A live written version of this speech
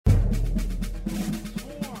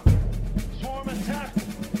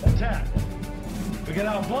We got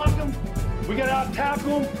to out-block them, we got to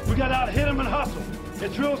out-tackle them, we got to out-hit them and hustle.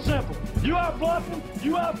 It's real simple. You out-block them,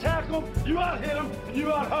 you out-tackle them, you out-hit them, and you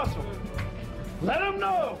out-hustle. Let them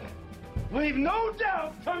know. Leave no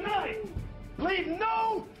doubt tonight. Leave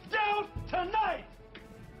no doubt tonight.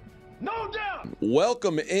 No doubt.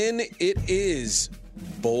 Welcome in. It is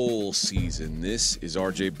bowl season. This is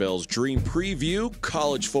RJ Bell's Dream Preview,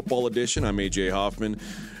 College Football Edition. I'm AJ Hoffman,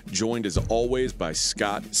 joined as always by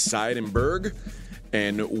Scott Seidenberg.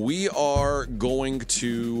 And we are going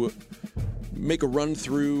to make a run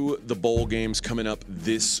through the bowl games coming up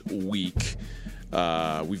this week.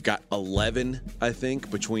 We've got 11, I think,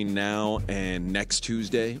 between now and next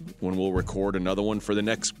Tuesday when we'll record another one for the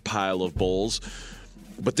next pile of bowls.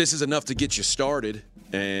 But this is enough to get you started,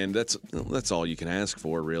 and that's all you can ask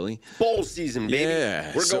for, really. Bowl season, baby.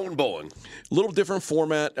 Yeah. We're going bowling. A little different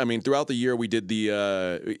format. I mean, throughout the year, we did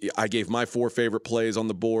I gave my 4 favorite plays on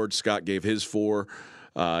the board. Scott gave his 4,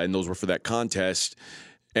 and those were for that contest.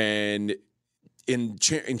 And in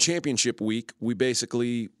championship week, we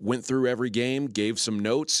basically went through every game, gave some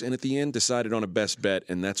notes, and at the end decided on a best bet,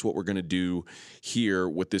 and that's what we're going to do here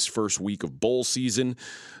with this first week of bowl season.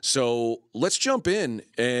 So let's jump in,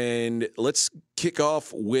 and let's kick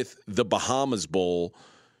off with the Bahamas Bowl.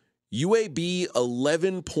 UAB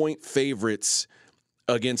 11-point favorites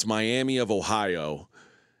against Miami of Ohio.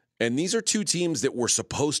 And these are 2 teams that were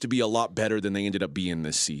supposed to be a lot better than they ended up being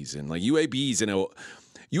this season. Like UAB's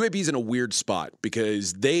in a weird spot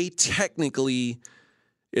because they technically,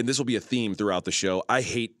 and this will be a theme throughout the show,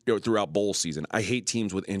 throughout bowl season, I hate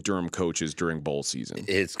teams with interim coaches during bowl season.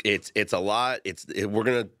 It's a lot. We're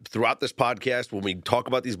going to, throughout this podcast, when we talk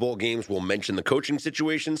about these bowl games, we'll mention the coaching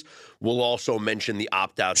situations. We'll also mention the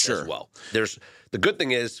opt-outs as well. The good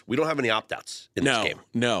thing is we don't have any opt-outs in this game.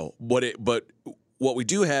 No, but what we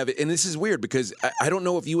do have, and this is weird because I don't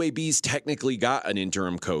know if UAB's technically got an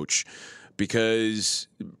interim coach. Because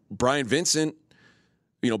Brian Vincent,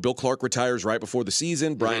 Bill Clark retires right before the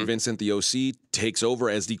season. Brian Vincent, the OC, takes over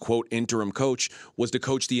as the, quote, interim coach, was the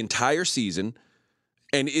coach the entire season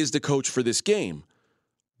and is the coach for this game.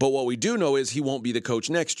 But what we do know is he won't be the coach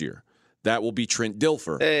next year. That will be Trent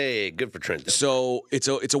Dilfer. Hey, good for Trent Dilfer. So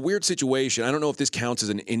it's a weird situation. I don't know if this counts as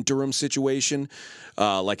an interim situation,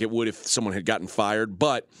 like it would if someone had gotten fired.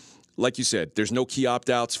 But like you said, there's no key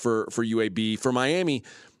opt-outs for UAB. For Miami,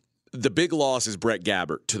 the big loss is Brett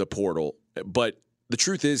Gabbert to the portal, but the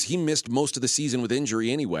truth is he missed most of the season with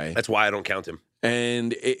injury anyway. That's why I don't count him.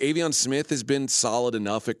 And Avion Smith has been solid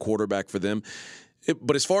enough at quarterback for them.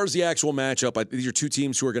 But as far as the actual matchup, these are 2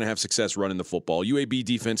 teams who are going to have success running the football. UAB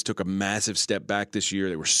defense took a massive step back this year.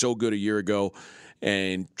 They were so good a year ago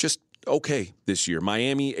and just okay this year.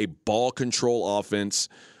 Miami, a ball control offense,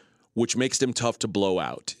 which makes them tough to blow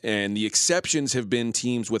out. And the exceptions have been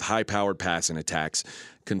teams with high-powered passing attacks.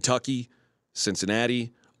 Kentucky,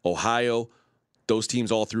 Cincinnati, Ohio, those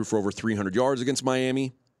teams all threw for over 300 yards against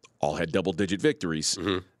Miami, all had double-digit victories.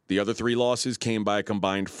 The other 3 losses came by a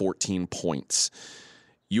combined 14 points.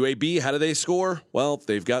 UAB, how do they score? Well,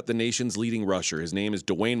 they've got the nation's leading rusher. His name is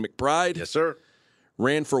Dwayne McBride. Yes, sir.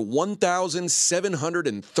 Ran for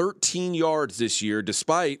 1,713 yards this year,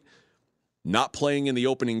 despite not playing in the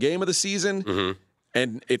opening game of the season.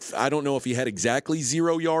 And I don't know if he had exactly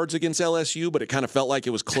 0 yards against LSU, but it kind of felt like it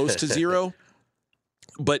was close to 0.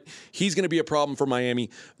 But he's going to be a problem for Miami,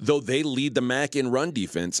 though they lead the MAC in run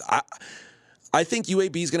defense. I think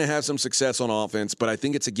UAB is going to have some success on offense, but I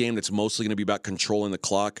think it's a game that's mostly going to be about controlling the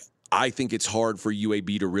clock. I think it's hard for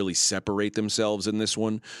UAB to really separate themselves in this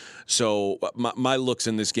one. So my looks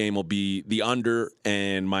in this game will be the under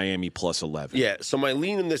and Miami plus 11. Yeah, so my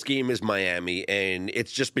lean in this game is Miami, and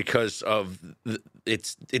it's just because of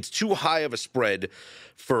it's too high of a spread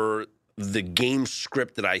for the game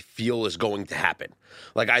script that I feel is going to happen.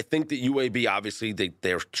 Like, I think that UAB, obviously,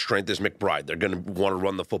 their strength is McBride. They're going to want to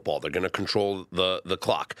run the football. They're going to control the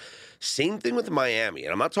clock. Same thing with Miami,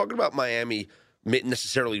 and I'm not talking about Miami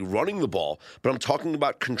necessarily running the ball, but I'm talking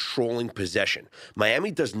about controlling possession. Miami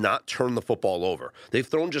does not turn the football over. They've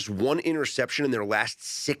thrown just 1 interception in their last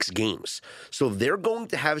 6 games. So they're going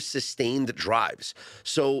to have sustained drives.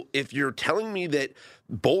 So if you're telling me that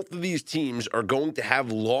both of these teams are going to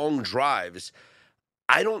have long drives,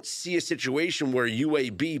 I don't see a situation where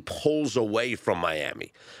UAB pulls away from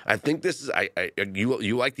Miami. I think this is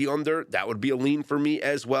you like the under. That would be a lean for me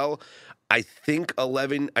as well. I think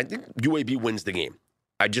UAB wins the game.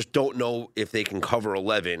 I just don't know if they can cover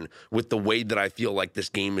 11 with the way that I feel like this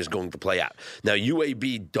game is going to play out. Now,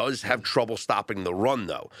 UAB does have trouble stopping the run,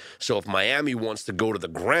 though. So if Miami wants to go to the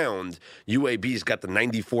ground, UAB's got the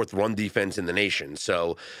 94th run defense in the nation.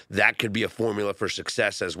 So that could be a formula for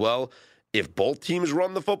success as well. if both teams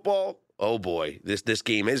run the football, oh boy, this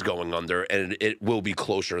game is going under, and it will be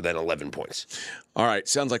closer than 11 points. All right,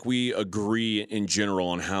 sounds like we agree in general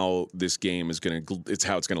on how this game is it's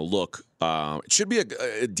how it's going to look. It should be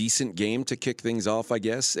a decent game to kick things off, I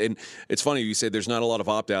guess. And it's funny you say there's not a lot of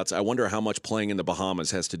opt-outs. I wonder how much playing in the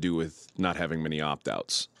Bahamas has to do with not having many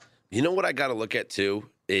opt-outs. You know what I got to look at too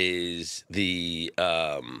is the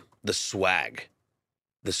swag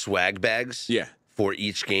bags. Yeah. For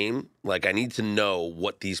each game, like I need to know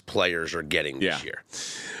what these players are getting this year.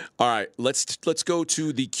 All right, let's go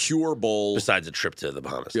to the Cure Bowl. Besides a trip to the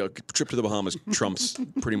Bahamas. Yeah, trip to the Bahamas trumps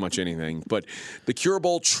pretty much anything. But the Cure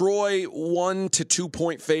Bowl, Troy 1 to 2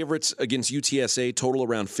 point favorites against UTSA, total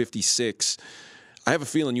around 56. I have a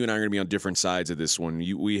feeling you and I are going to be on different sides of this one.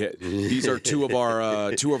 These are two of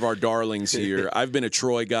our darlings here. I've been a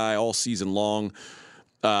Troy guy all season long.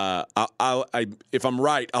 If I'm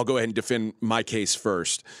right, I'll go ahead and defend my case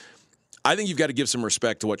first. I think you've got to give some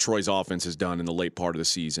respect to what Troy's offense has done in the late part of the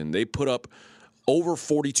season. They put up over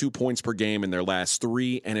 42 points per game in their last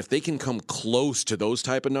 3, and if they can come close to those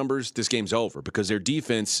type of numbers, this game's over because their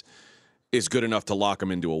defense is good enough to lock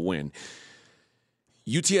them into a win.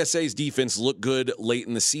 UTSA's defense looked good late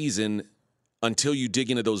in the season until you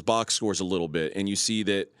dig into those box scores a little bit, and you see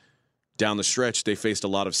that down the stretch they faced a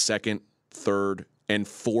lot of second, third, and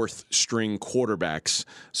fourth string quarterbacks.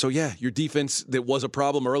 So yeah, your defense that was a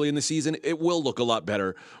problem early in the season, it will look a lot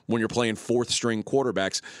better when you're playing fourth string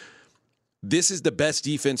quarterbacks. This is the best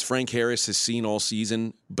defense Frank Harris has seen all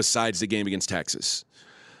season besides the game against Texas.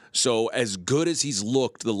 So as good as he's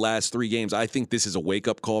looked the last 3 games, I think this is a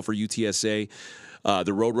wake-up call for UTSA.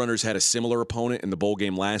 The Roadrunners had a similar opponent in the bowl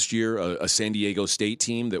game last year, a San Diego State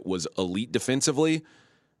team that was elite defensively.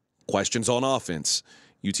 Questions on offense.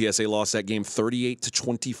 UTSA lost that game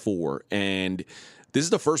 38-24, and this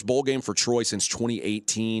is the first bowl game for Troy since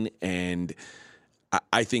 2018, and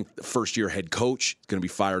I think the first-year head coach is going to be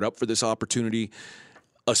fired up for this opportunity.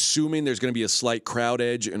 Assuming there's going to be a slight crowd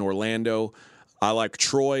edge in Orlando, I like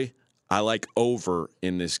Troy. I like over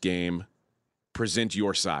in this game. Present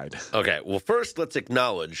your side. Okay, well, first let's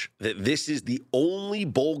acknowledge that this is the only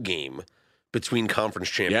bowl game between conference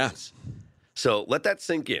champions. Yeah. So let that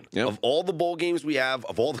sink in. Yep. Of all the bowl games we have,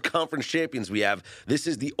 of all the conference champions we have, this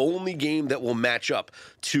is the only game that will match up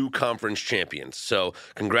to conference champions. So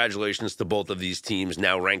congratulations to both of these teams,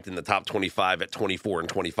 now ranked in the top 25 at 24 and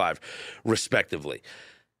 25, respectively.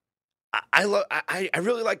 I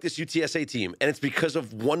really like this UTSA team, and it's because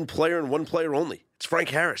of one player and one player only. It's Frank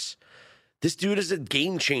Harris. This dude is a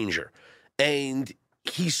game changer, and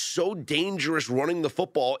he's so dangerous running the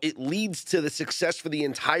football, it leads to the success for the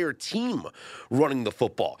entire team running the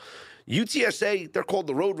football. UTSA, they're called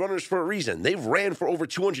the Roadrunners for a reason. They've ran for over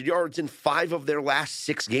 200 yards in 5 of their last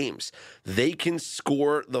 6 games. They can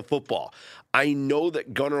score the football. I know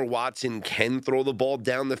that Gunnar Watson can throw the ball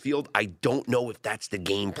down the field. I don't know if that's the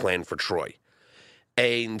game plan for Troy.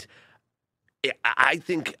 And I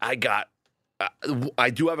think I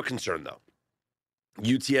do have a concern, though.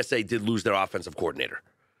 UTSA did lose their offensive coordinator.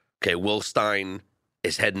 Okay, Will Stein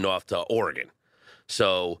is heading off to Oregon.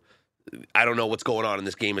 So I don't know what's going on in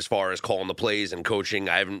this game as far as calling the plays and coaching.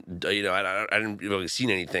 I haven't, I didn't really seen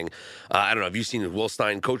anything. I don't know. Have you seen Will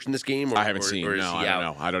Stein coach in this game? I haven't seen.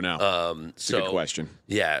 No, I don't know. It's a good question.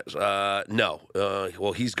 Yeah, no.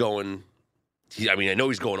 Well, he's going. I know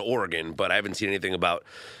he's going to Oregon, but I haven't seen anything about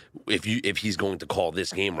if he's going to call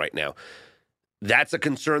this game right now. That's a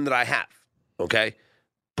concern that I have. Okay,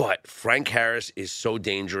 but Frank Harris is so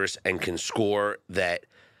dangerous and can score that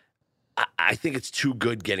I think it's too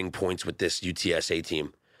good getting points with this UTSA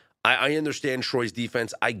team. I understand Troy's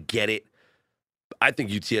defense. I get it. I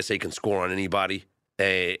think UTSA can score on anybody.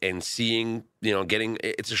 And seeing,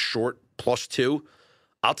 it's a short +2.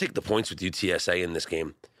 I'll take the points with UTSA in this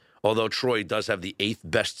game. Although Troy does have the 8th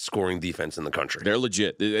best scoring defense in the country. They're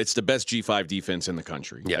legit. It's the best G5 defense in the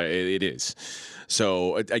country. Yeah, it is.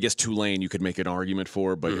 So I guess Tulane you could make an argument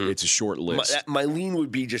for, but it's a short list. My lean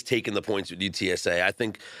would be just taking the points with UTSA. I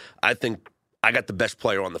think I got the best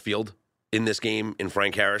player on the field in this game in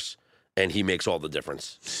Frank Harris, and he makes all the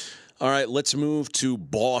difference. All right, let's move to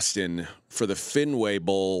Boston for the Fenway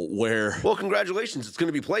Bowl where... Well, congratulations. It's going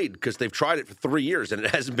to be played because they've tried it for 3 years and it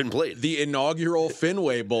hasn't been played. The inaugural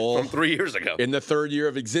Fenway Bowl. From 3 years ago. In the 3rd year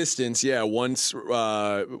of existence, yeah. Once,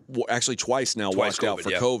 actually twice now, washed out for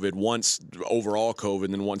COVID. Once overall COVID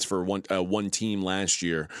and then once for one team last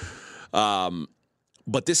year.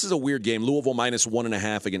 But this is a weird game. Louisville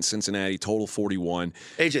 -1.5 against Cincinnati, total 41.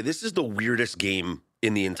 AJ, this is the weirdest game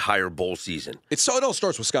in the entire bowl season. It all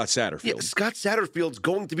starts with Scott Satterfield. Yeah, Scott Satterfield's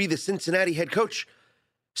going to be the Cincinnati head coach.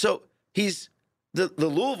 So he's the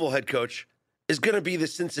Louisville head coach is going to be the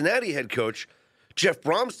Cincinnati head coach. Jeff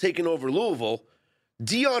Brom's taking over Louisville.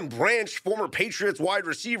 Deion Branch, former Patriots wide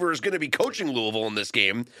receiver, is going to be coaching Louisville in this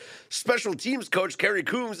game. Special teams coach Kerry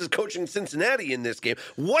Coombs is coaching Cincinnati in this game.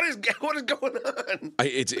 What is going on?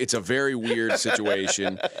 It's a very weird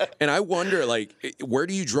situation. And I wonder, like, where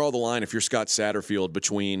do you draw the line if you're Scott Satterfield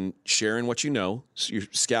between sharing what you know, your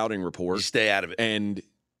scouting report, You stay out of it. and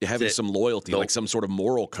having some loyalty, like some sort of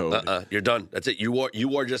moral code? You're done. That's it. You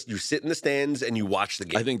sit in the stands and you watch the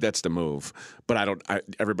game. I think that's the move, but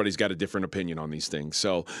everybody's got a different opinion on these things.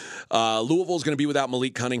 So Louisville's going to be without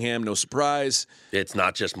Malik Cunningham, no surprise. It's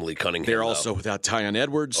not just Malik Cunningham. They're also without Tyon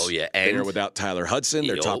Edwards. Oh, yeah. They're without Tyler Hudson,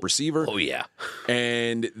 their top receiver. Oh, yeah.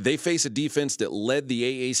 And they face a defense that led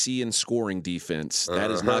the AAC in scoring defense. That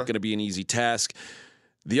is not going to be an easy task.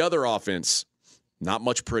 The other offense, not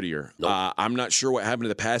much prettier. Nope. I'm not sure what happened to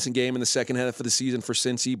the passing game in the second half of the season for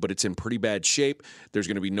Cincy, but it's in pretty bad shape. There's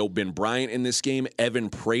going to be no Ben Bryant in this game.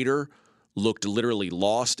 Evan Prater looked literally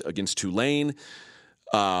lost against Tulane.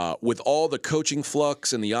 With all the coaching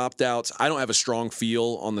flux and the opt-outs, I don't have a strong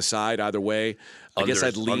feel on the side either way. I guess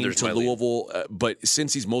I'd lean to Louisville, but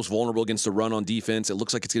since he's most vulnerable against the run on defense, it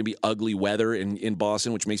looks like it's going to be ugly weather in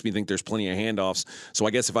Boston, which makes me think there's plenty of handoffs. So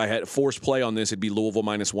I guess if I had forced play on this, it'd be Louisville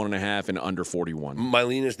 -1.5 and under 41. My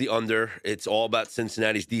lean is the under. It's all about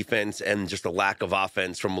Cincinnati's defense and just a lack of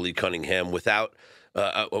offense from Malik Cunningham. For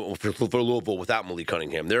Louisville, without Malik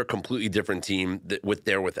Cunningham, they're a completely different team.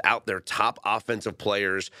 Without their top offensive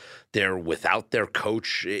players, they're without their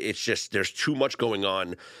coach. It's just there's too much going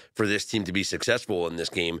on for this team to be successful in this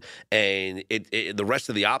game. And the rest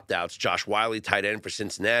of the opt-outs: Josh Wiley, tight end for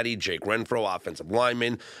Cincinnati; Jake Renfro, offensive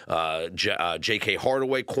lineman; J.K.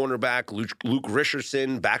 Hardaway, cornerback; Luke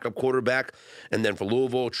Richardson, backup quarterback; and then for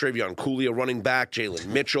Louisville, Travion Cooley, a running back; Jalen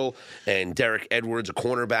Mitchell, and Derek Edwards, a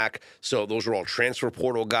cornerback. So those are all transfer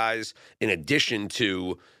portal guys, in addition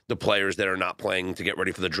to the players that are not playing to get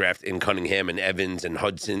ready for the draft in Cunningham and Evans and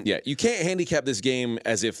Hudson. Yeah, you can't handicap this game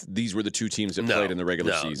as if these were the two teams that played in the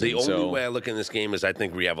regular season. The only way I look in this game is I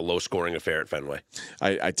think we have a low-scoring affair at Fenway.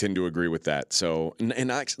 I tend to agree with that. So, and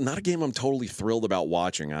not a game I'm totally thrilled about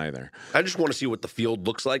watching either. I just want to see what the field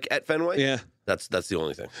looks like at Fenway. Yeah. That's the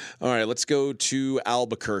only thing. All right, let's go to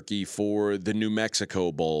Albuquerque for the New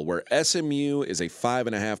Mexico Bowl, where SMU is a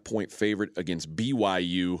 5.5-point favorite against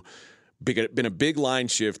BYU. Been a big line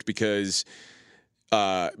shift because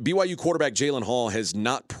BYU quarterback Jalen Hall has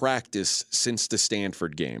not practiced since the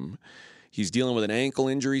Stanford game. He's dealing with an ankle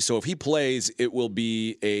injury, so if he plays, it will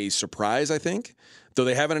be a surprise, I think, though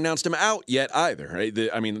they haven't announced him out yet either.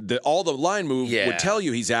 Right? All the line move would tell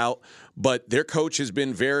you he's out, but their coach has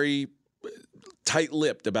been very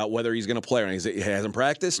tight-lipped about whether he's going to play or not. He hasn't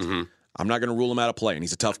practiced. Mm-hmm. I'm not going to rule him out of play, and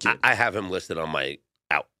he's a tough kid. I have him listed on my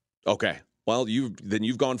out. Okay. Well,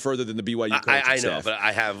 you've gone further than the BYU coach. I know, but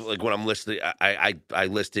I have when I'm listed, I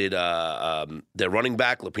listed their running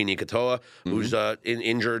back Lapini Katoa, who's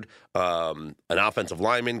injured, an offensive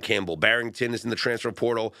lineman Campbell Barrington is in the transfer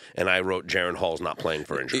portal, and I wrote Jaron Hall's not playing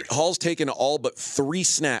for injury. Hall's taken all but 3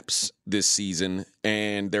 snaps this season,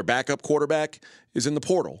 and their backup quarterback is in the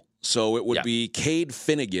portal. So it would be Cade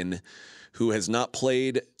Finnegan, who has not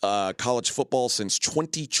played college football since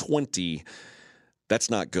 2020. That's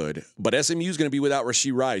not good. But SMU is going to be without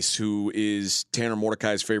Rashee Rice, who is Tanner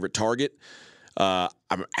Mordecai's favorite target. I'm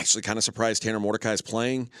actually kind of surprised Tanner Mordecai is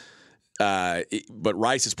playing. But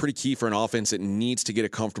Rice is pretty key for an offense that needs to get a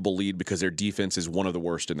comfortable lead because their defense is one of the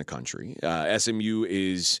worst in the country. SMU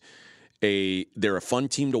they're a fun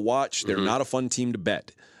team to watch. They're not a fun team to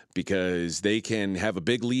bet because they can have a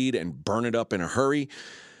big lead and burn it up in a hurry.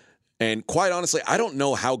 And quite honestly, I don't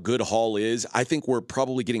know how good Hall is. I think we're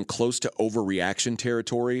probably getting close to overreaction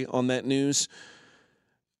territory on that news.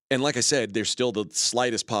 And like I said, there's still the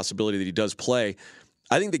slightest possibility that he does play.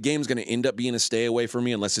 I think the game's going to end up being a stay away for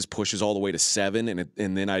me unless this pushes all the way to 7,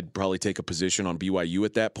 and then I'd probably take a position on BYU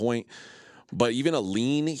at that point. But even a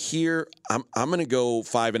lean here, I'm going to go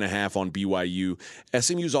 5.5 on BYU.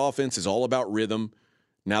 SMU's offense is all about rhythm.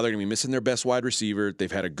 Now they're going to be missing their best wide receiver.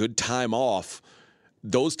 They've had a good time off.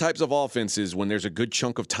 Those types of offenses, when there's a good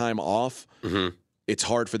chunk of time off, it's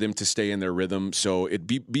hard for them to stay in their rhythm. So it'd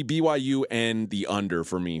be BYU and the under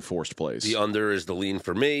for me, forced plays. The under is the lean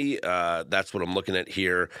for me. That's what I'm looking at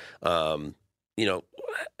here. What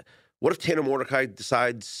if Tanner Mordecai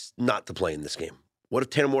decides not to play in this game? What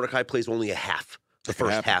if Tanner Mordecai plays only the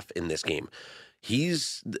first half in this game?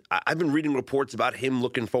 I've been reading reports about him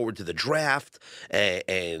looking forward to the draft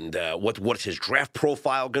and what's his draft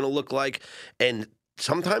profile going to look like. And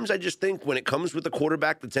sometimes I just think when it comes with a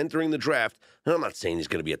quarterback that's entering the draft, and I'm not saying he's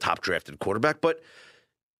going to be a top drafted quarterback, but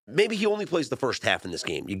maybe he only plays the first half in this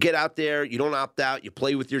game. You get out there, you don't opt out, you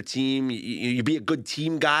play with your team, you be a good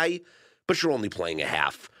team guy, but you're only playing a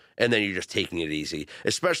half. And then you're just taking it easy,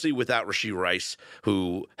 especially without Rashee Rice,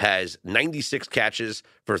 who has 96 catches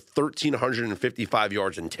for 1,355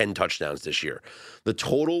 yards and 10 touchdowns this year. The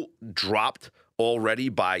total dropped already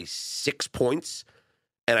by 6 points,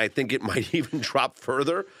 and I think it might even drop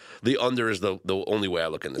further. The under is the only way I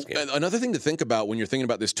look in this game. Another thing to think about when you're thinking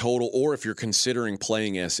about this total, or if you're considering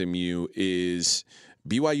playing SMU, is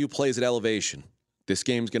BYU plays at elevation. This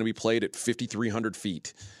game's going to be played at 5,300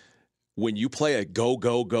 feet. When you play a go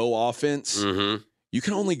offense, you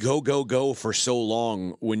can only go for so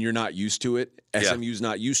long when you're not used to it. SMU's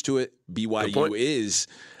not used to it. BYU is.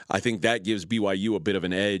 I think that gives BYU a bit of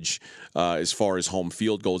an edge as far as home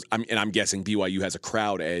field goes. And I'm guessing BYU has a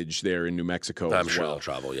crowd edge there in New Mexico I'm as sure well. they'll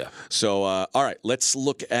travel, yeah. So, all right, let's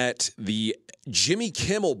look at the Jimmy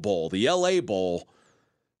Kimmel Bowl, the LA Bowl.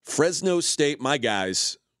 Fresno State, my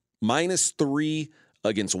guys, -3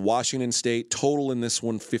 against Washington State. Total in this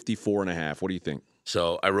one, 54.5. What do you think?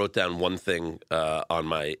 So I wrote down one thing on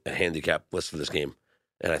my handicap list for this game,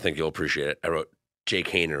 and I think you'll appreciate it. I wrote Jake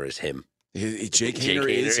Haener is him. Jake Haener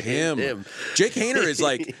is him. Jake Haener is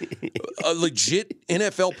like a legit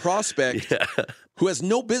NFL prospect who has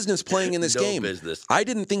no business playing in this game. Business. I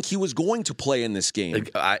didn't think he was going to play in this game.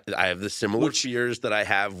 I have the similar fears that I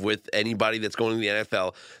have with anybody that's going to the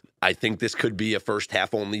NFL. I think this could be a first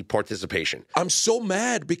half only participation. I'm so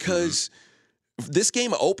mad because this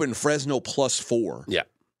game opened Fresno +4. Yeah.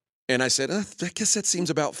 And I said, I guess that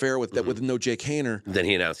seems about fair with that with no Jake Haener. Then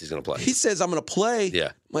he announced he's going to play. He says, I'm going to play. Yeah.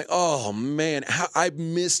 I'm like, oh, man, I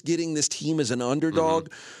missed getting this team as an underdog.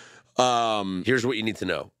 Here's what you need to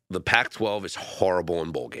know. The Pac-12 is horrible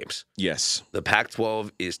in bowl games. Yes. The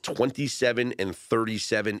Pac-12 is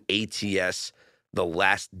 27-37 ATS the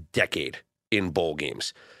last decade in bowl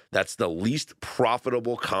games. That's the least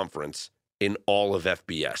profitable conference in all of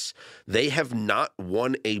FBS. They have not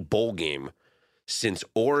won a bowl game since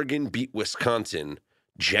Oregon beat Wisconsin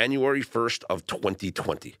January 1st of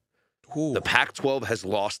 2020. Ooh. The Pac-12 has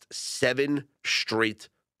lost 7 straight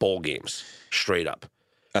bowl games, straight up.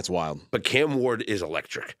 That's wild. But Cam Ward is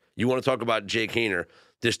electric. You want to talk about Jake Haener,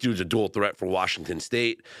 this dude's a dual threat for Washington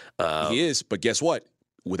State. He is, but guess what?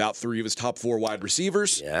 Without 3 of his top 4 wide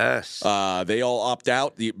receivers, yes, they all opt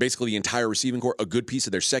out. Basically, the entire receiving core, a good piece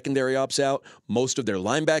of their secondary opts out. Most of their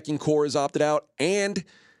linebacking core is opted out, and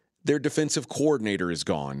their defensive coordinator is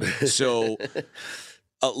gone. So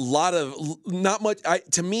a lot of not much.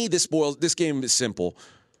 To me, this game is simple.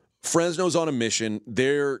 Fresno's on a mission.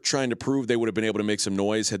 They're trying to prove they would have been able to make some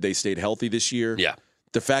noise had they stayed healthy this year. Yeah.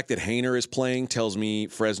 The fact that Haener is playing tells me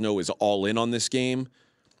Fresno is all in on this game.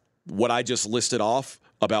 What I just listed off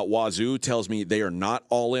about Wazoo tells me they are not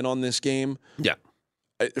all in on this game. Yeah.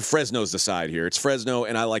 Fresno's the side here. It's Fresno,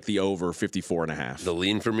 and I like the over 54.5. The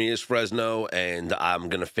lean for me is Fresno, and I'm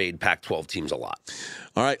going to fade Pac-12 teams a lot.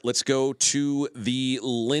 All right, let's go to the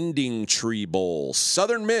Lending Tree Bowl.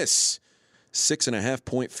 Southern Miss,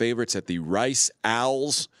 6.5-point favorites at the Rice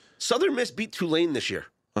Owls. Southern Miss beat Tulane this year.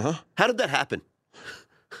 Uh-huh. How did that happen?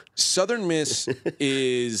 Southern Miss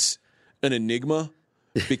is an enigma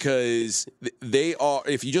because they are,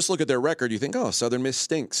 if you just look at their record, you think, oh, Southern Miss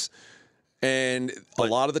stinks. And a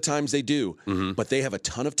lot of the times they do. Mm-hmm. But they have a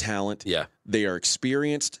ton of talent. Yeah. They are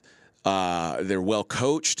experienced. They're well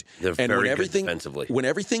coached. They're and very good defensively. When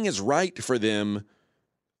everything is right for them,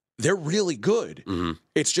 they're really good. Mm-hmm.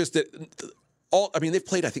 It's just that they've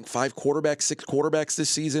played, I think, 6 quarterbacks this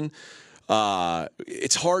season.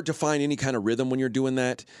 It's hard to find any kind of rhythm when you're doing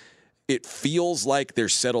that. It feels like they're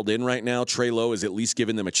settled in right now. Trey Lowe has at least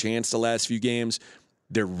given them a chance the last few games.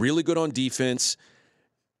 They're really good on defense,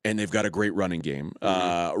 and they've got a great running game.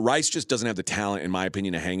 Mm-hmm. Rice just doesn't have the talent, in my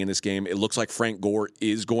opinion, to hang in this game. It looks like Frank Gore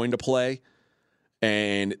is going to play,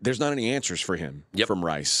 and there's not any answers for him from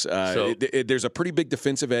Rice. There's a pretty big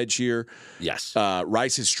defensive edge here. Yes.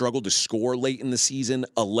 Rice has struggled to score late in the season,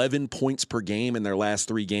 11 points per game in their last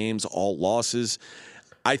 3 games, all losses.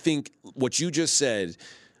 I think what you just said,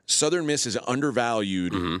 Southern Miss is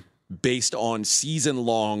undervalued based on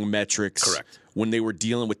season-long metrics. Correct. When they were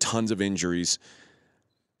dealing with tons of injuries.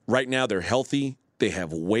 Right now, they're healthy. They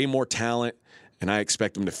have way more talent, and I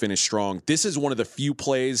expect them to finish strong. This is one of the few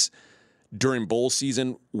plays during bowl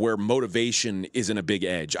season where motivation isn't a big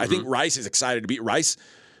edge. I think Rice is excited to beat Rice.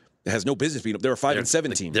 Has no business beating them. They're a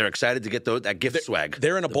 5-7 team. They're excited to get that gift swag.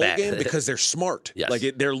 They're in a bowl game because they're smart. Yes. Like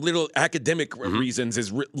their little academic reasons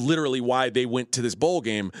is literally why they went to this bowl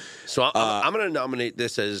game. So I'm going to nominate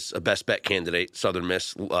this as a best bet candidate, Southern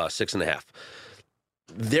Miss, 6.5.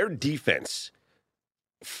 Their defense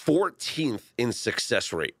 14th in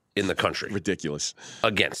success rate in the country. Ridiculous.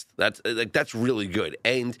 Against. That's really good.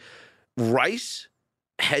 And Rice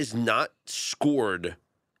has not scored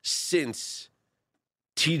since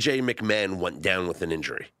TJ McMahon went down with an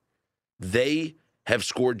injury. They have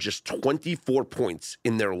scored just 24 points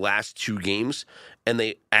in their last 2 games, and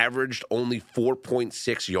they averaged only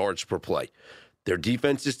 4.6 yards per play. Their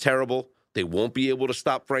defense is terrible. They won't be able to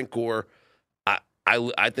stop Frank Gore.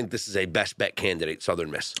 I think this is a best bet candidate,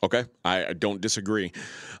 Southern Miss. Okay, I don't disagree.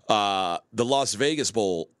 The Las Vegas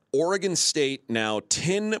Bowl, Oregon State now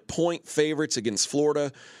 10-point favorites against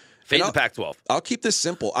Florida. Fade the Pac-12. I'll keep this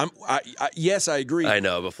simple. Yes, I agree. I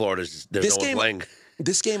know, but Florida's there's no one playing.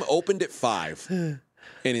 This game opened at 5 and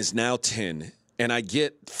is now 10. And I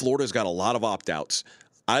get Florida's got a lot of opt-outs.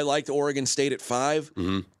 I liked Oregon State at 5.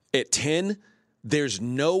 Mm-hmm. At 10, there's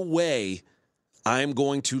no way I'm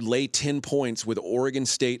going to lay 10 points with Oregon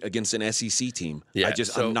State against an SEC team. Yeah,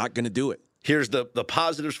 I'm not going to do it. Here's the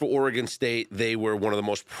positives for Oregon State. They were one of the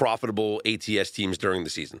most profitable ATS teams during the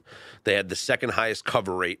season. They had the second highest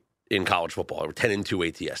cover rate in college football. They were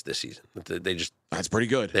 10-2 ATS this season. That's pretty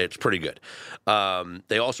good. It's pretty good.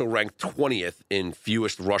 They also ranked 20th in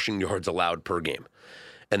fewest rushing yards allowed per game.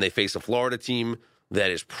 And they face a Florida team that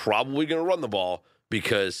is probably going to run the ball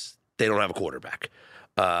because they don't have a quarterback.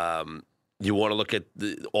 You want to look at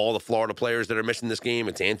all the Florida players that are missing this game.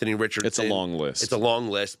 It's Anthony Richardson. It's a long list. It's a long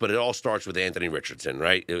list, but it all starts with Anthony Richardson,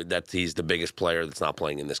 right? He's the biggest player that's not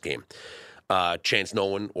playing in this game. Chance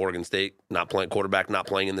Nolan, Oregon State, not playing quarterback, not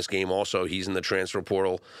playing in this game. Also, he's in the transfer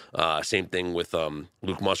portal. Same thing with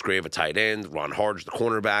Luke Musgrave, a tight end. Ron Harge, the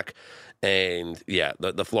cornerback. And, yeah,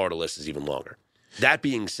 the Florida list is even longer. That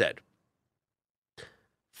being said,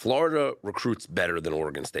 Florida recruits better than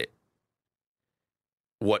Oregon State.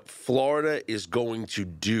 What Florida is going to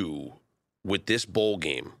do with this bowl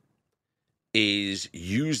game is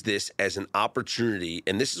use this as an opportunity,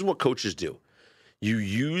 and this is what coaches do. You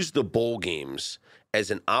use the bowl games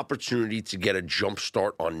as an opportunity to get a jump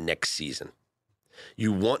start on next season.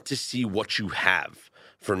 You want to see what you have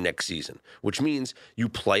for next season, which means you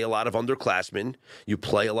play a lot of underclassmen, you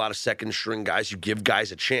play a lot of second-string guys, you give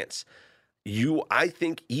guys a chance. I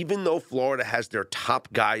think even though Florida has their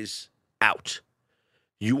top guys out,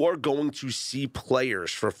 you are going to see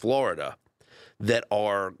players for Florida that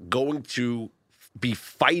are going to be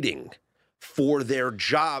fighting for their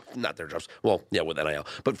job, not their jobs, well, yeah, with NIL,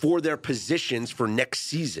 but for their positions for next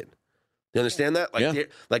season. You understand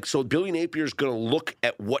that? So Billy Napier's going to look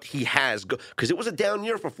at what he has, because it was a down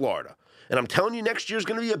year for Florida. And I'm telling you, next year is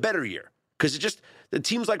going to be a better year, because the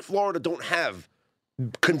teams like Florida don't have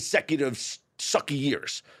consecutive sucky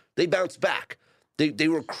years. They bounce back. They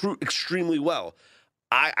recruit extremely well.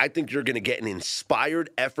 I think you're going to get an inspired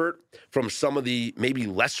effort from some of the maybe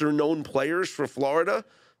lesser-known players for Florida.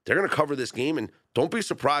 They're going to cover this game, and don't be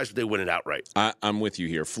surprised if they win it outright. I'm with you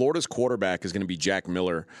here. Florida's quarterback is going to be Jack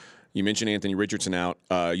Miller. You mentioned Anthony Richardson out.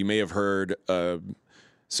 You may have heard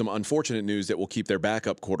some unfortunate news that will keep their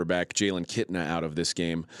backup quarterback, Jalen Kitna, out of this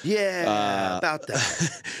game. Yeah, about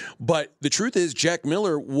that. But the truth is, Jack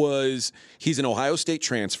Miller he's an Ohio State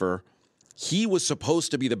transfer. He was supposed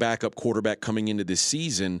to be the backup quarterback coming into this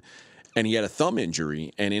season, and he had a thumb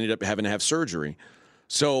injury and ended up having to have surgery.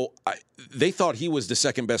 So they thought he was the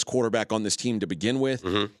second-best quarterback on this team to begin with.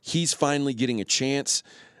 Mm-hmm. He's finally getting a chance.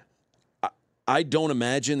 I don't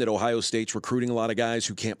imagine that Ohio State's recruiting a lot of guys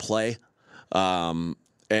who can't play,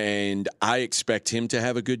 and I expect him to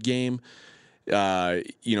have a good game. They are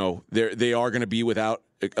going to be without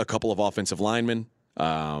a couple of offensive linemen.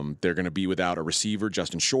 They're going to be without a receiver,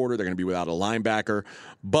 Justin Shorter. They're going to be without a linebacker.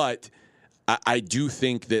 But I do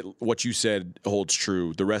think that what you said holds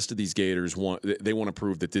true. The rest of these Gators want to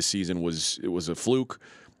prove that this season was a fluke.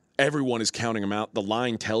 Everyone is counting them out. The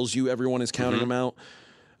line tells you everyone is counting them out.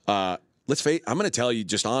 I'm going to tell you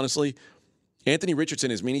just honestly, Anthony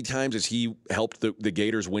Richardson, as many times as he helped the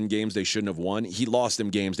Gators win games they shouldn't have won, he lost them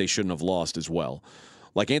games they shouldn't have lost as well.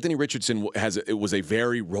 Like Anthony Richardson was a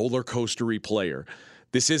very roller coastery player.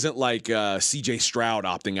 This isn't like C.J. Stroud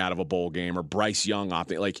opting out of a bowl game or Bryce Young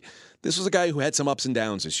opting. Like this was a guy who had some ups and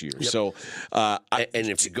downs this year. Yep. So, and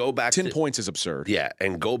if you go back, 10 points is absurd. Yeah,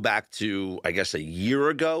 and go back to I guess a year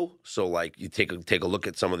ago. So like you take a look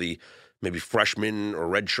at some of the maybe freshmen or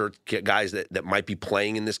redshirt guys that might be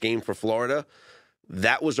playing in this game for Florida.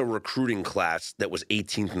 That was a recruiting class that was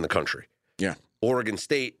 18th in the country. Yeah, Oregon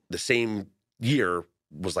State the same year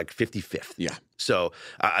was like 55th. Yeah. So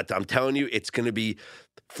I'm telling you, it's going to be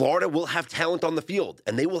Florida will have talent on the field,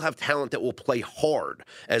 and they will have talent that will play hard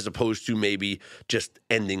as opposed to maybe just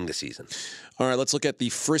ending the season. All right, let's look at the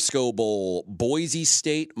Frisco Bowl. Boise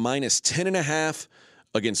State minus 10.5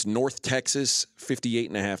 against North Texas,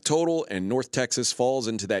 58.5 total, and North Texas falls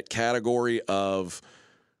into that category of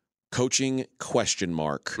coaching question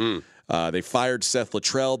mark. They fired Seth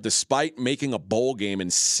Luttrell despite making a bowl game in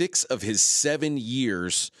 6 of his 7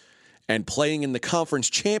 years and playing in the conference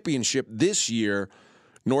championship this year.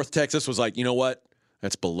 North Texas was like, you know what?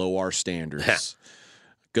 That's below our standards.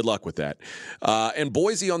 Good luck with that. And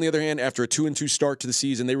Boise, on the other hand, after a 2-2 start to the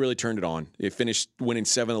season, they really turned it on. They finished winning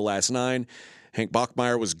 7 of the last 9. Hank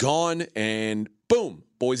Bachmeier was gone, and boom,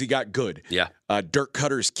 Boise got good. Yeah. Dirk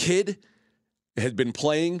Cutter's kid had been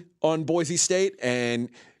playing on Boise State, and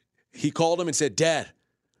he called him and said, Dad,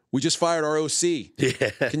 we just fired our OC.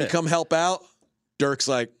 Yeah. Can you come help out? Dirk's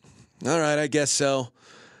like, all right, I guess so.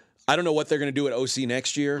 I don't know what they're going to do at OC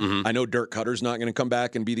next year. I know Dirk Cutter's not going to come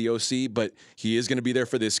back and be the OC, but he is going to be there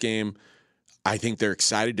for this game. I think they're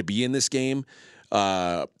excited to be in this game.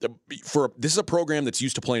 This is a program that's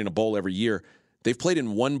used to playing in a bowl every year. They've played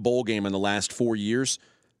in 1 bowl game in the last 4 years.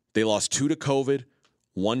 They lost 2 to COVID,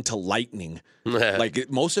 1 to Lightning. Like,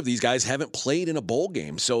 most of these guys haven't played in a bowl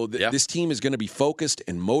game. So this team is going to be focused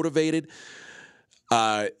and motivated.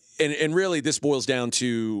 And really, this boils down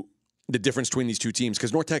to the difference between these two teams,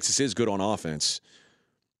 because North Texas is good on offense,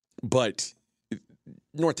 but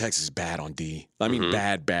North Texas is bad on D. I mean,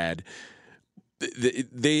 bad.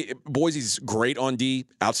 Boise's great on D,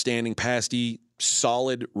 outstanding pass D,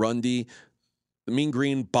 solid run D. The Mean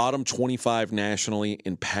Green, bottom 25 nationally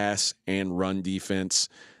in pass and run defense.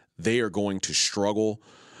 They are going to struggle.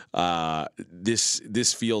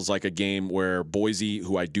 This feels like a game where Boise,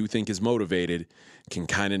 who I do think is motivated, can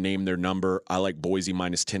kind of name their number. I like Boise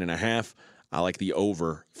minus 10.5. I like the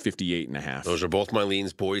over 58.5. Those are both my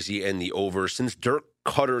leans, Boise and the over. Since Dirk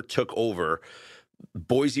Cutter took over,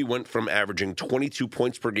 Boise went from averaging 22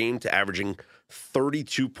 points per game to averaging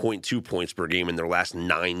 32.2 points per game in their last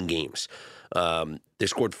 9 games. They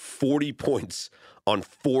scored 40 points on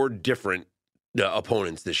 4 different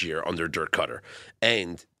opponents this year under Dirk Cutter.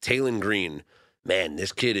 And Talon Green, man,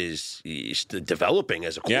 this kid he's developing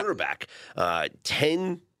as a quarterback.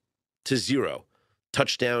 10-0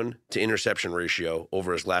 touchdown to interception ratio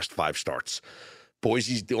over his last 5 starts.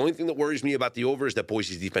 The only thing that worries me about the over is that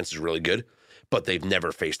Boise's defense is really good, but they've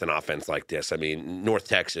never faced an offense like this. I mean, North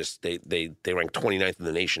Texas, they rank 29th in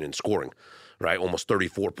the nation in scoring, right? Almost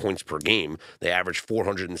 34 points per game. They average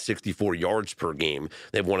 464 yards per game.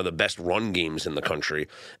 They have one of the best run games in the country.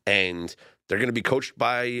 And they're going to be coached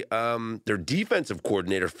by their defensive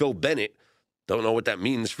coordinator, Phil Bennett. Don't know what that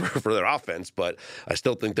means for their offense, but I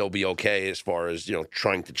still think they'll be okay as far as,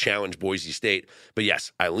 trying to challenge Boise State. But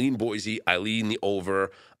yes, I lean Boise. I lean the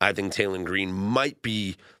over. I think Talon Green might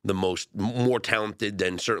be the more talented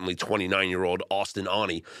than certainly 29-year-old Austin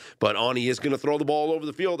Aune. But Aune is going to throw the ball all over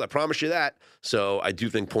the field. I promise you that. So I do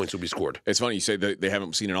think points will be scored. It's funny you say that they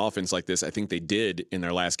haven't seen an offense like this. I think they did in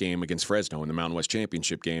their last game against Fresno in the Mountain West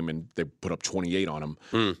Championship game, and they put up 28 on them.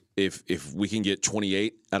 If we can get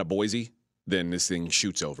 28 out of Boise, then this thing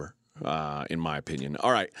shoots over, in my opinion.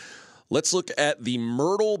 All right, let's look at the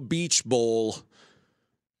Myrtle Beach Bowl.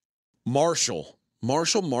 Marshall,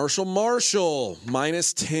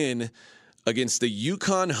 minus 10 against the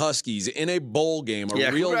Yukon Huskies in a bowl game,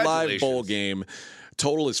 a real live bowl game.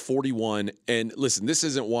 Total is 41. And listen, this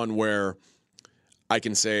isn't one where I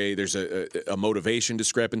can say there's a motivation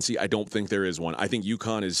discrepancy. I don't think there is one. I think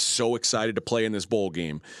Yukon is so excited to play in this bowl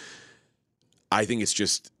game. I think it's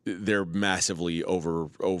just they're massively over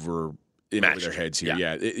in over their heads here.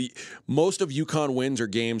 Yeah. Most of UConn wins are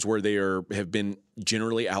games where they have been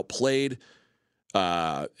generally outplayed,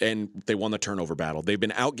 and they won the turnover battle. They've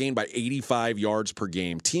been outgained by 85 yards per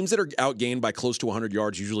game. Teams that are outgained by close to 100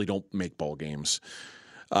 yards usually don't make bowl games.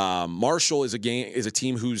 Marshall is a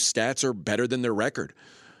team whose stats are better than their record.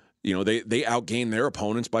 They outgain their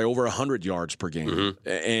opponents by over 100 yards per game,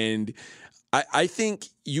 and I think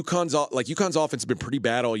UConn's offense has been pretty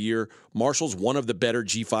bad all year. Marshall's one of the better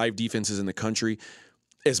G5 defenses in the country.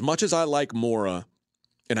 As much as I like Mora,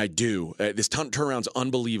 and I do, this turnaround's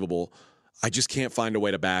unbelievable, I just can't find a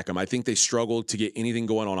way to back them. I think they struggle to get anything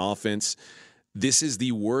going on offense. This is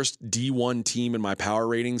the worst D1 team in my power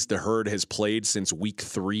ratings the Herd has played since week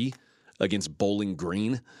 3 against Bowling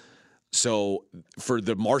Green. So for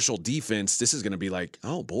the Marshall defense, this is going to be like,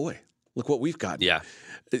 oh boy, look what we've got. Yeah.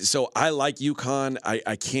 So I like UConn.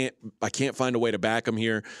 I can't find a way to back them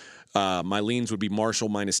here. My leans would be Marshall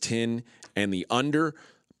minus 10 and the under.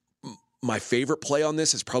 My favorite play on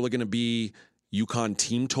this is probably going to be UConn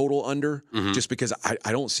team total under, just because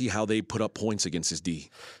I don't see how they put up points against this D.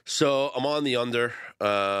 So I'm on the under.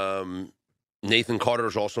 Nathan Carter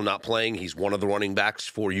is also not playing. He's one of the running backs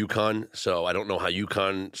for UConn, so I don't know how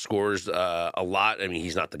UConn scores a lot. I mean,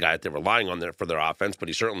 he's not the guy that they're relying on there for their offense, but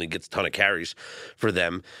he certainly gets a ton of carries for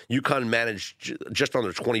them. UConn managed just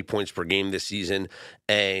under 20 points per game this season,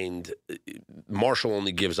 and Marshall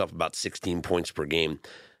only gives up about 16 points per game.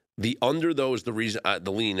 The under, though, is the reason,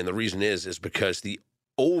 the lean, and the reason is because the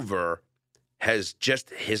over has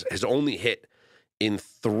only hit in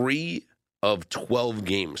 3 of 12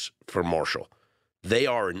 games for Marshall. They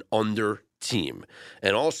are an under team.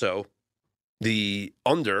 And also, the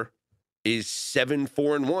under is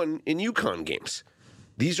 7-4-1 in UConn games.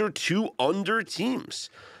 These are 2 under teams.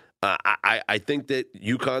 I think that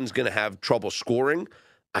UConn's going to have trouble scoring.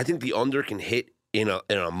 I think the under can hit in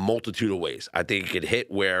a multitude of ways. I think it could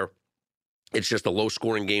hit where it's just a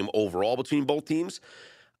low-scoring game overall between both teams.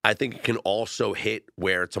 I think it can also hit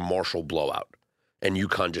where it's a Marshall blowout and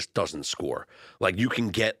UConn just doesn't score. Like, you can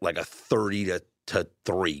get like a 30-3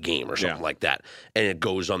 game or something like that, and it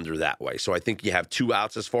goes under that way. So I think you have 2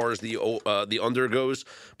 outs as far as the under goes.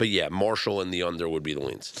 But yeah, Marshall and the under would be the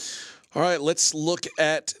leans. All right, let's look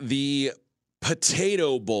at the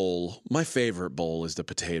Potato Bowl. My favorite bowl is the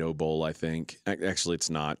Potato Bowl, I think. Actually,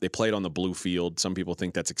 it's not. They play it on the blue field. Some people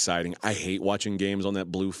think that's exciting. I hate watching games on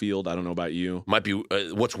that blue field. I don't know about you. Might be.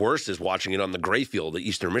 What's worse is watching it on the gray field at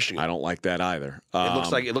Eastern Michigan. I don't like that either. It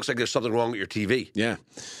looks like there's something wrong with your TV. Yeah.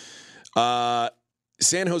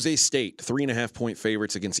 San Jose State, 3.5-point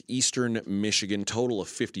favorites against Eastern Michigan, total of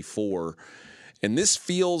 54. And this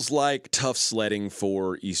feels like tough sledding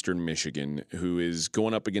for Eastern Michigan, who is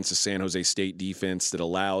going up against a San Jose State defense that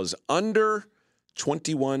allows under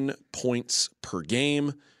 21 points per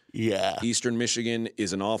game. Yeah. Eastern Michigan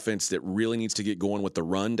is an offense that really needs to get going with the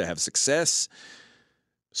run to have success.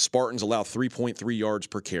 Spartans allow 3.3 yards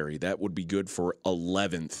per carry. That would be good for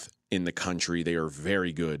 11th in the country. They are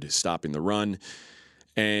very good stopping the run.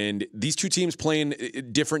 And these two teams playing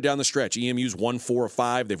different down the stretch. EMU's won 4 of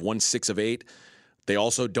 5. They've won 6 of 8. They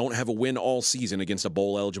also don't have a win all season against a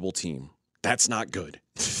bowl-eligible team. That's not good.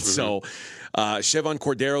 So Chevon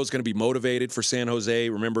Cordero is going to be motivated for San Jose.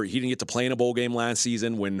 Remember, he didn't get to play in a bowl game last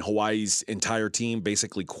season when Hawaii's entire team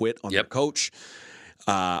basically quit on their coach.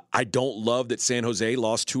 I don't love that San Jose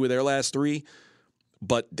lost 2 of their last 3,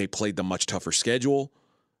 but they played the much tougher schedule.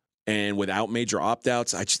 And without major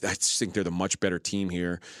opt-outs, I just think they're the much better team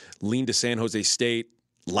here. Lean to San Jose State,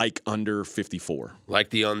 like under 54.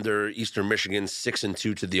 Like the under. Eastern Michigan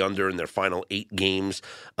 6-2 to the under in their final 8 games,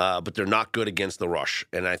 but they're not good against the rush.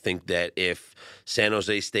 And I think that if San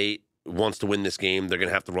Jose State wants to win this game, they're going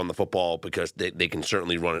to have to run the football because they can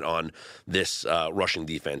certainly run it on this rushing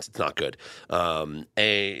defense. It's not good.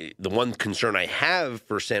 The one concern I have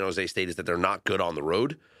for San Jose State is that they're not good on the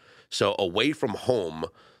road. So away from home,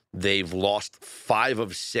 they've lost 5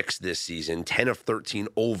 of 6 this season, 10 of 13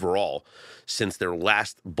 overall since their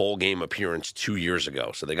last bowl game appearance 2 years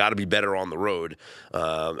ago. So they got to be better on the road.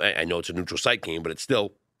 I know it's a neutral site game, but it's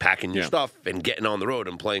still packing your stuff and getting on the road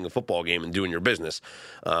and playing a football game and doing your business.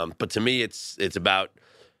 But to me, it's about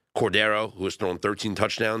Cordero, who has thrown 13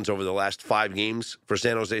 touchdowns over the last 5 games for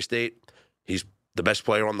San Jose State. He's the best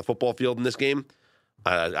player on the football field in this game.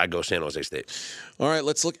 I go San Jose State. All right,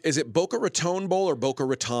 let's look. Is it Boca Raton Bowl or Boca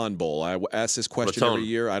Raton Bowl? I ask this question every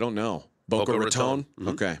year. I don't know. Boca Raton? Mm-hmm.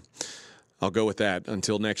 Okay. I'll go with that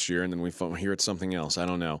until next year, and then we hear it's something else. I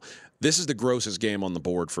don't know. This is the grossest game on the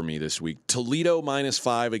board for me this week. Toledo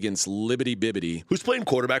 -5 against Liberty Bibbity. Who's playing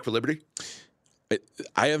quarterback for Liberty?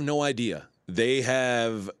 I have no idea.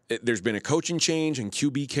 There's been a coaching change and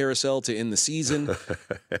QB carousel to end the season.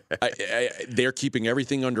 They're keeping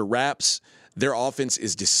everything under wraps. Their offense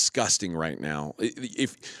is disgusting right now.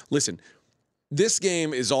 Listen, this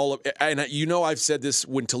game is all of, and I've said this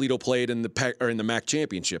when Toledo played in the MAC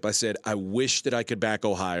championship. I said I wish that I could back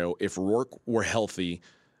Ohio if Rourke were healthy.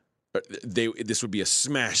 This would be a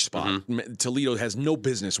smash spot. Mm-hmm. Toledo has no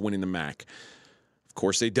business winning the MAC. Of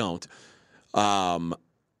course, they don't.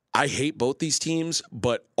 I hate both these teams,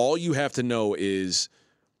 but all you have to know is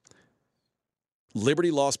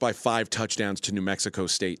Liberty lost by 5 touchdowns to New Mexico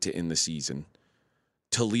State to end the season.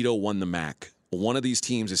 Toledo won the MAC. One of these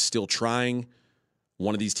teams is still trying.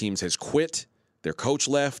 One of these teams has quit. Their coach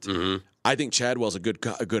left. Mm-hmm. I think Chadwell's a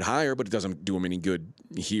good hire, but it doesn't do him any good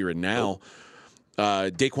here and now.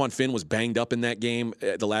 Daquan Finn was banged up in that game,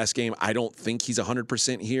 the last game. I don't think he's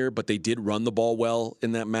 100% here, but they did run the ball well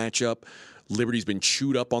in that matchup. Liberty's been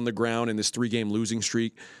chewed up on the ground in this 3-game losing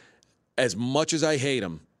streak. As much as I hate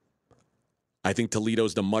them, I think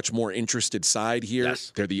Toledo's the much more interested side here.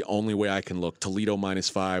 Yes. They're the only way I can look. Toledo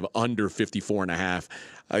 -5, under 54.5.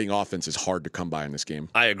 I think offense is hard to come by in this game.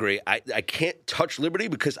 I agree. I can't touch Liberty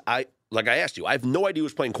because I like I asked you, I have no idea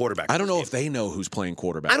who's playing quarterback. I don't know if they know who's playing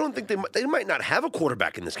quarterback. I don't think they might not have a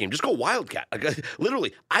quarterback in this game. Just go Wildcat. Like,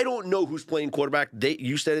 literally, I don't know who's playing quarterback.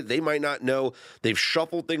 You said it. They might not know. They've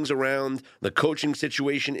shuffled things around. The coaching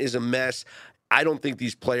situation is a mess. I don't think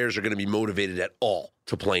these players are going to be motivated at all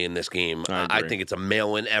to play in this game. I think it's a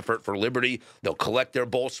mail-in effort for Liberty. They'll collect their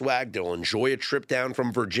bowl swag. They'll enjoy a trip down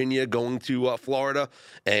from Virginia going to Florida.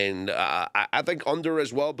 And I think under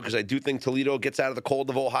as well, because I do think Toledo gets out of the cold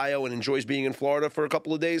of Ohio and enjoys being in Florida for a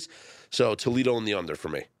couple of days. So Toledo in the under for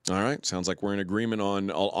me. All right. Sounds like we're in agreement on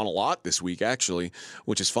a lot this week, actually,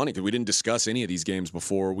 which is funny because we didn't discuss any of these games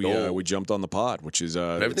before we jumped on the pod, which is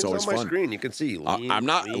it's always on my fun. Screen. You can see.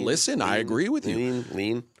 Listen, I agree with you.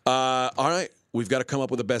 Lean. All right. We've got to come up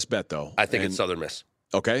with a best bet, though. I think it's Southern Miss.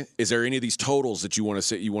 Okay. Is there any of these totals that you want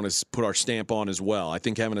to put our stamp on as well? I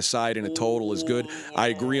think having a side and a total is good. I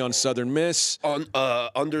agree on Southern Miss. On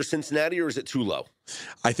under Cincinnati, or is it too low?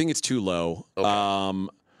 I think it's too low. Okay.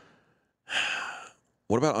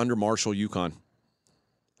 What about under Marshall, UConn?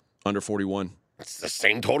 Under 41. It's the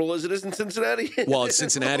same total as it is in Cincinnati. Well, it's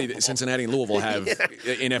Cincinnati. Cincinnati and Louisville have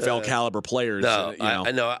NFL caliber players. No,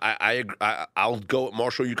 I know. I'll go at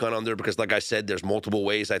Marshall UConn under because, like I said, there's multiple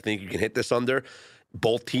ways I think you can hit this under.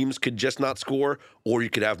 Both teams could just not score, or you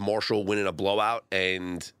could have Marshall winning a blowout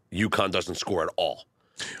and UConn doesn't score at all.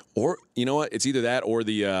 Or you know what? It's either that or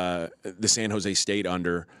the San Jose State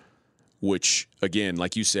under, which again,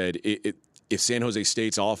 like you said, if San Jose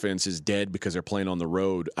State's offense is dead because they're playing on the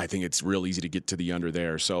road, I think it's real easy to get to the under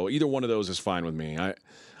there. So either one of those is fine with me.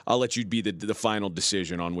 I'll let you be the final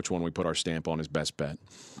decision on which one we put our stamp on as best bet.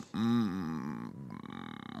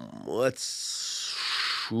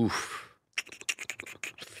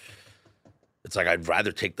 It's like I'd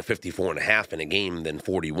rather take the 54.5 in a game than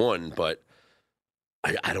 41, but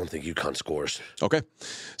I don't think UConn scores. Okay.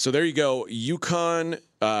 So there you go. UConn,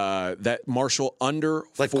 that Marshall under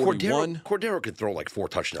 41. Cordero could throw like 4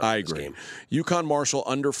 touchdowns I in this agree. game. UConn, Marshall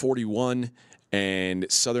under 41,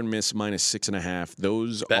 and Southern Miss minus 6.5.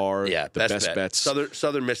 Those are the best bets.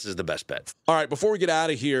 Southern Miss is the best bet. All right. Before we get out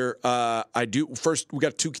of here, first we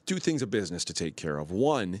got two things of business to take care of.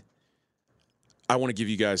 One, I want to give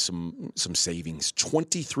you guys some savings.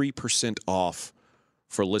 23% off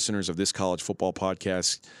for listeners of this college football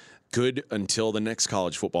podcast. Good until the next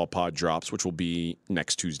college football pod drops, which will be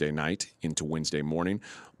next Tuesday night into Wednesday morning.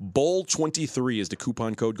 Bowl23 is the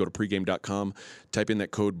coupon code. Go to pregame.com, type in that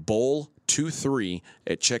code BOWL23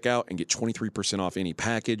 at checkout and get 23% off any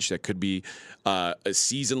package. That could be a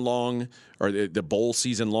season-long or the bowl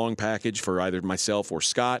season-long package for either myself or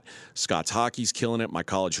Scott. Scott's hockey's killing it. My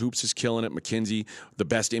college hoops is killing it. Mackenzie, the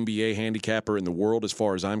best NBA handicapper in the world as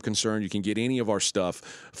far as I'm concerned. You can get any of our stuff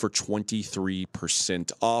for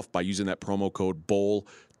 23% off by using that promo code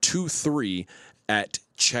BOWL23 at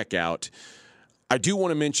checkout. I do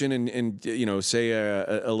want to mention and say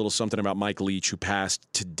a little something about Mike Leach, who passed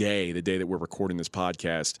today, the day that we're recording this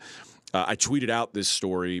podcast. I tweeted out this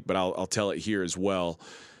story, but I'll tell it here as well.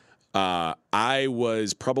 I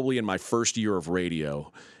was probably in my first year of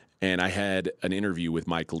radio, and I had an interview with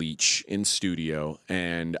Mike Leach in studio,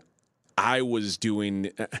 and I was an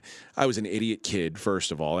idiot kid,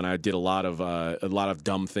 first of all, and I did a lot of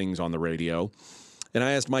dumb things on the radio. And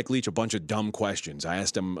I asked Mike Leach a bunch of dumb questions. I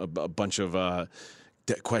asked him a bunch of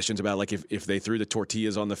questions about, like, if they threw the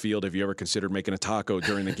tortillas on the field, have you ever considered making a taco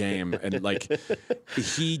during the game? And, like,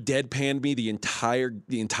 he deadpanned me the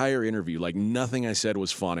entire interview. Like, nothing I said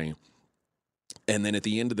was funny. And then at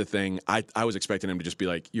the end of the thing, I was expecting him to just be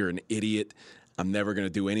like, you're an idiot. I'm never going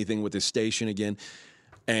to do anything with this station again.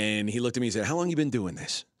 And he looked at me and said, how long have you been doing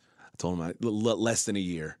this? I told him less than a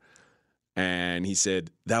year. And he said,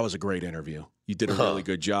 that was a great interview. You did a really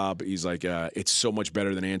good job. He's like, it's so much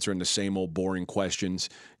better than answering the same old boring questions.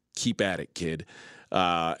 Keep at it, kid.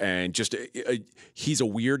 And just, he's a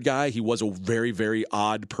weird guy. He was a very, very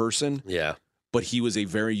odd person. Yeah. But he was a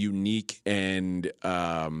very unique and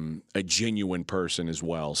a genuine person as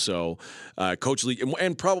well. So, Coach Lee,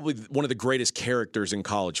 and probably one of the greatest characters in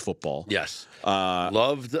college football. Yes.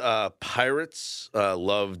 Loved Pirates,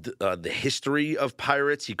 loved the history of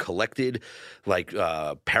Pirates. He collected, like,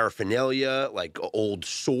 paraphernalia, like old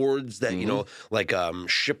swords that, like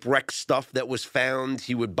shipwreck stuff that was found,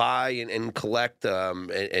 he would buy and collect.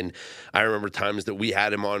 And I remember times that we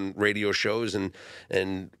had him on radio shows and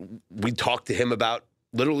we talked to him about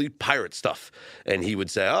literally pirate stuff. And he would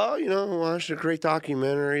say, oh, I watched a great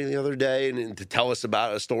documentary the other day, and to tell us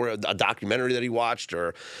about a story, a documentary that he watched,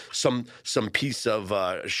 or some piece of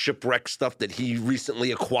shipwreck stuff that he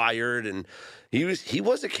recently acquired. And he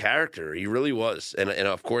was a character. He really was. And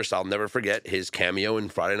of course, I'll never forget his cameo in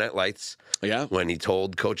Friday Night Lights. Yeah. When he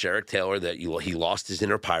told Coach Eric Taylor that he lost his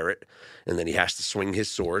inner pirate, and then he has to swing his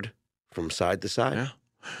sword from side to side.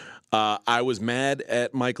 Yeah. I was mad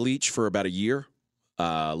at Mike Leach for about a year.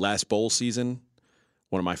 Last bowl season,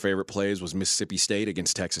 one of my favorite plays was Mississippi State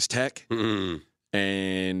against Texas Tech. Mm-hmm.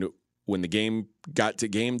 And when the game got to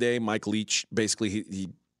game day, Mike Leach basically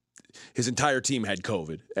his entire team had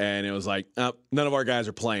COVID, and it was like, none of our guys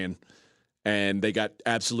are playing, and they got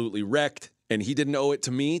absolutely wrecked. And he didn't owe it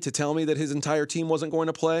to me to tell me that his entire team wasn't going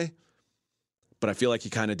to play, but I feel like he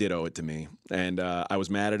kind of did owe it to me, and I was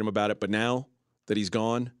mad at him about it. But now that he's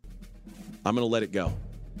gone, I'm going to let it go.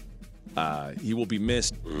 He will be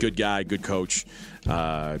missed. Good guy, good coach.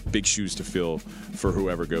 Big shoes to fill for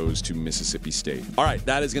whoever goes to Mississippi State. All right,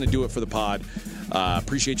 that is going to do it for the pod.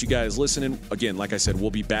 Appreciate you guys listening. Again, like I said,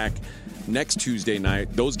 we'll be back next Tuesday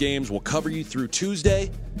night. Those games will cover you through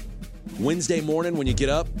Tuesday. Wednesday morning when you get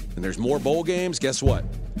up and there's more bowl games, guess what?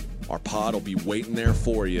 Our pod will be waiting there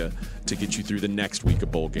for you to get you through the next week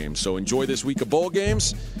of bowl games. So enjoy this week of bowl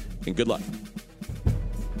games, and good luck.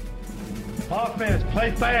 Offense,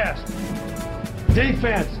 play fast.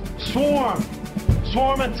 Defense, swarm.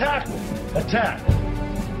 Swarm and tackle. Attack.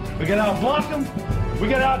 We got to out-block them. We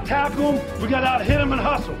got to out-tackle them. We got to out-hit them and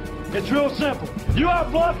hustle. It's real simple. You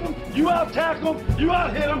out-block them, you out-tackle them, you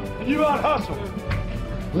out-hit them, and you out-hustle.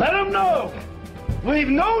 Let them know. Leave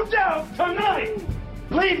no doubt tonight.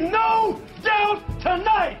 Leave no doubt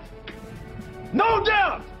tonight. No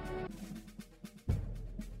doubt.